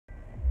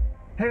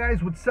Hey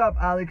guys, what's up?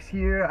 Alex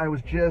here. I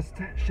was just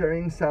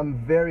sharing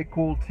some very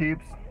cool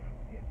tips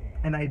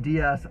and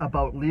ideas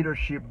about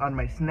leadership on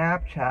my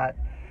Snapchat.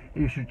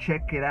 You should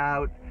check it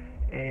out.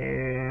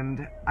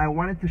 And I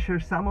wanted to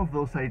share some of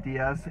those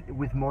ideas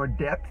with more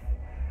depth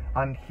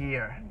on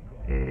here.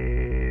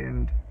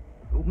 And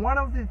one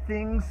of the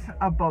things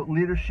about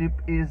leadership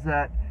is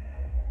that,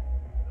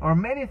 or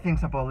many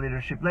things about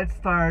leadership, let's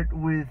start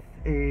with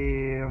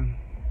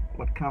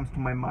what comes to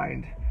my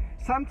mind.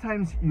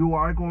 Sometimes you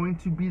are going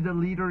to be the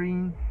leader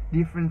in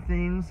different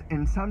things,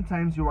 and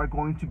sometimes you are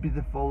going to be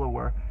the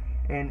follower,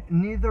 and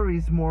neither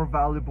is more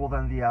valuable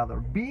than the other.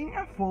 Being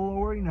a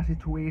follower in a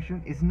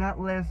situation is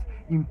not less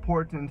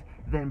important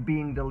than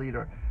being the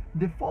leader.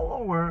 The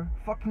follower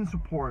fucking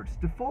supports.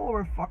 The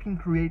follower fucking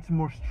creates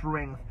more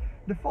strength.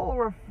 The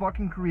follower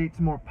fucking creates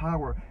more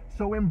power.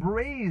 So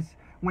embrace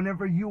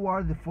whenever you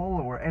are the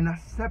follower and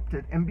accept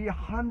it, and be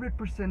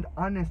 100%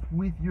 honest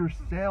with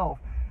yourself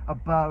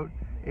about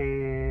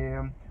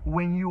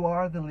when you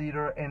are the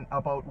leader and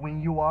about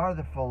when you are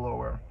the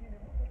follower.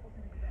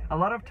 A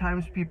lot of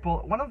times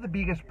one of the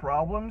biggest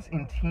problems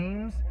in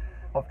teams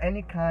of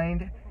any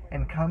kind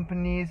and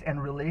companies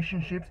and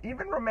relationships,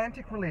 even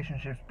romantic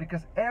relationships,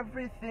 because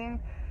everything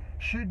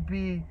should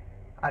be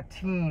a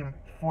team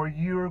for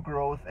your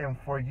growth and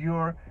for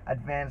your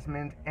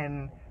advancement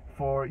and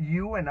for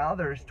you and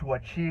others to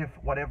achieve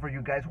whatever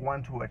you guys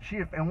want to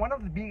achieve. And one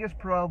of the biggest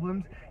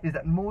problems is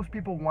that most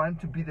people want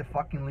to be the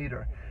fucking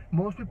leader.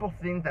 Most people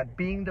think that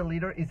being the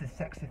leader is a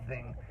sexy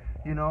thing,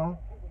 you know,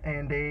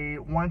 and they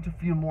want to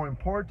feel more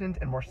important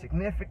and more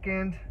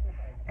significant,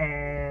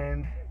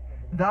 and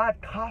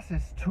that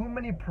causes too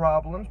many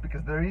problems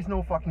because there is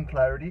no fucking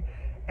clarity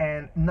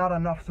and not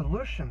enough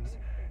solutions.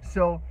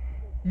 So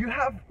you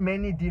have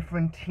many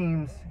different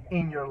teams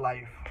in your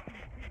life.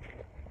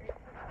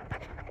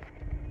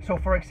 So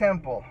for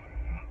example,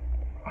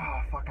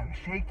 I'm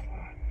shaking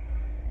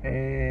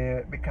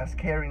because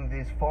carrying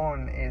this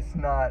phone is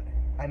not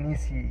an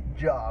easy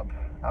job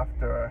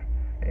after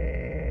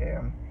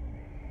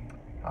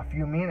a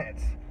few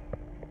minutes.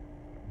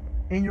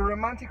 In your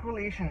romantic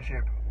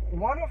relationship,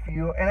 one of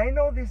you, and I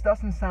know this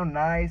doesn't sound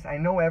nice, I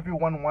know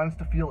everyone wants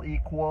to feel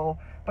equal,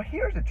 but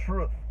here's the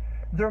truth.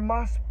 There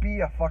must be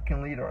a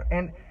fucking leader,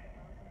 and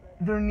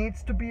there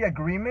needs to be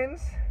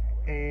agreements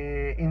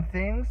in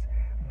things,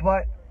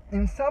 but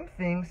in some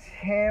things,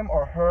 him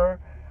or her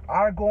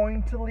are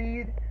going to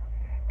lead,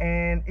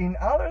 and in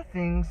other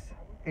things,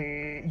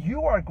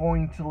 you are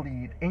going to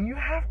lead. And you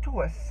have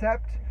to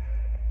accept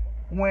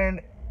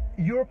when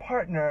your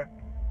partner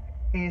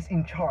is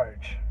in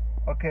charge,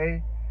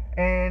 okay?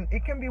 And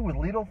it can be with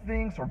little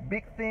things or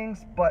big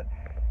things, but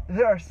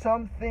there are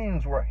some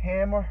things where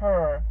him or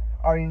her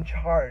are in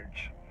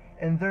charge,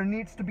 and there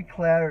needs to be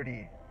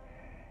clarity.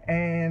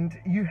 And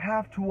you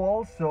have to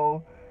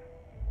also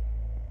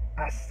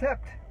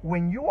accept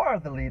when you are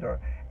the leader.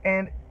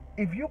 And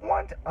if you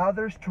want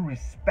others to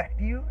respect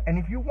you, and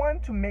if you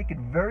want to make it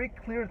very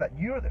clear that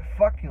you're the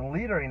fucking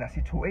leader in a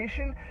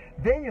situation,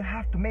 then you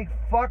have to make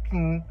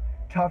fucking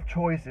tough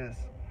choices,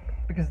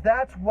 because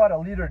that's what a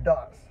leader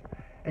does.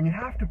 And you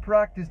have to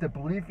practice the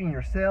belief in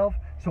yourself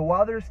so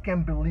others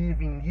can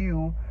believe in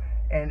you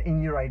and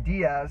in your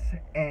ideas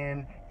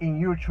and in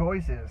your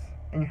choices.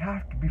 And you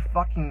have to be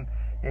fucking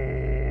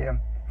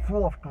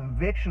full of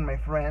conviction, my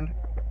friend.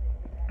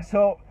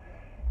 So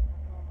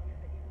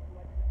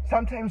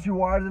sometimes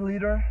you are the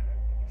leader,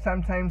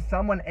 sometimes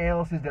someone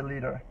else is the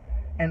leader.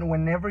 And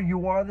whenever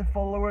you are the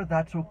follower,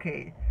 that's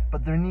okay.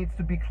 But there needs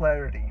to be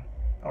clarity,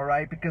 all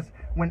right? Because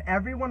when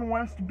everyone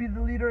wants to be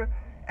the leader,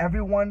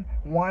 everyone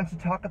wants to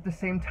talk at the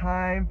same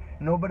time,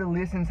 nobody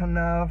listens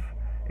enough,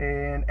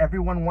 and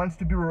everyone wants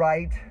to be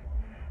right,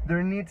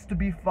 there needs to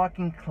be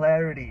fucking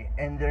clarity,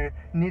 and there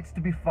needs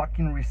to be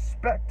fucking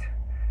respect.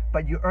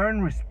 But you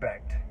earn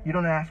respect, you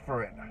don't ask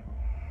for it.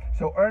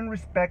 So earn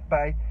respect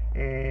by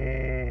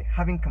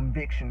having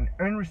conviction,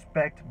 earn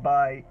respect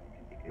by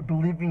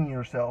believing in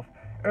yourself,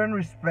 earn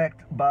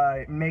respect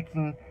by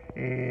making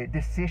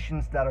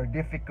decisions that are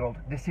difficult,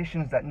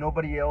 decisions that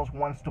nobody else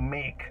wants to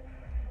make.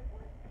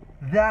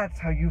 That's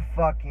how you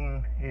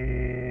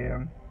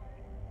fucking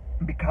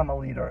become a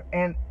leader.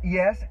 And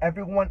yes,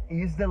 everyone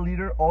is the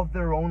leader of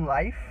their own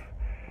life,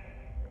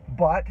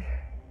 but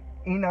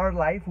in our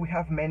life we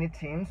have many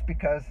teams,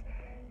 because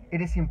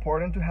it is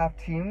important to have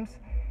teams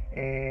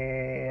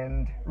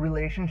and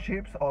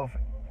relationships of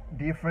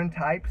different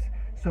types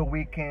so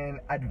we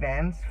can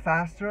advance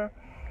faster.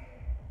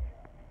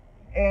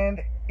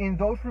 And in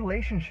those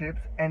relationships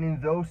and in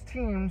those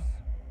teams,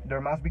 there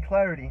must be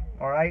clarity,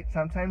 all right?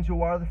 Sometimes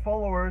you are the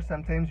follower,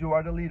 sometimes you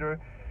are the leader.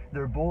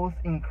 They're both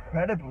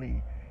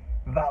incredibly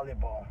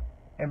valuable.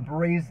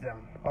 Embrace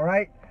them, all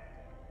right?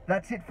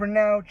 That's it for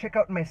now. Check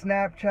out my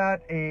Snapchat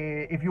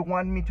if you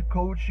want me to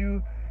coach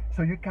you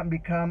so you can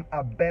become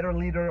a better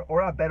leader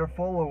or a better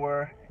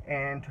follower,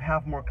 and to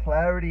have more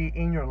clarity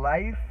in your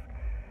life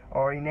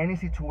or in any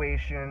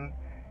situation.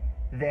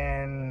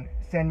 Then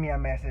send me a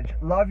message.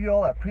 Love you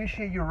all,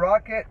 appreciate you,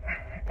 rock it,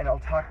 and I'll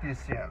talk to you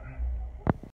soon.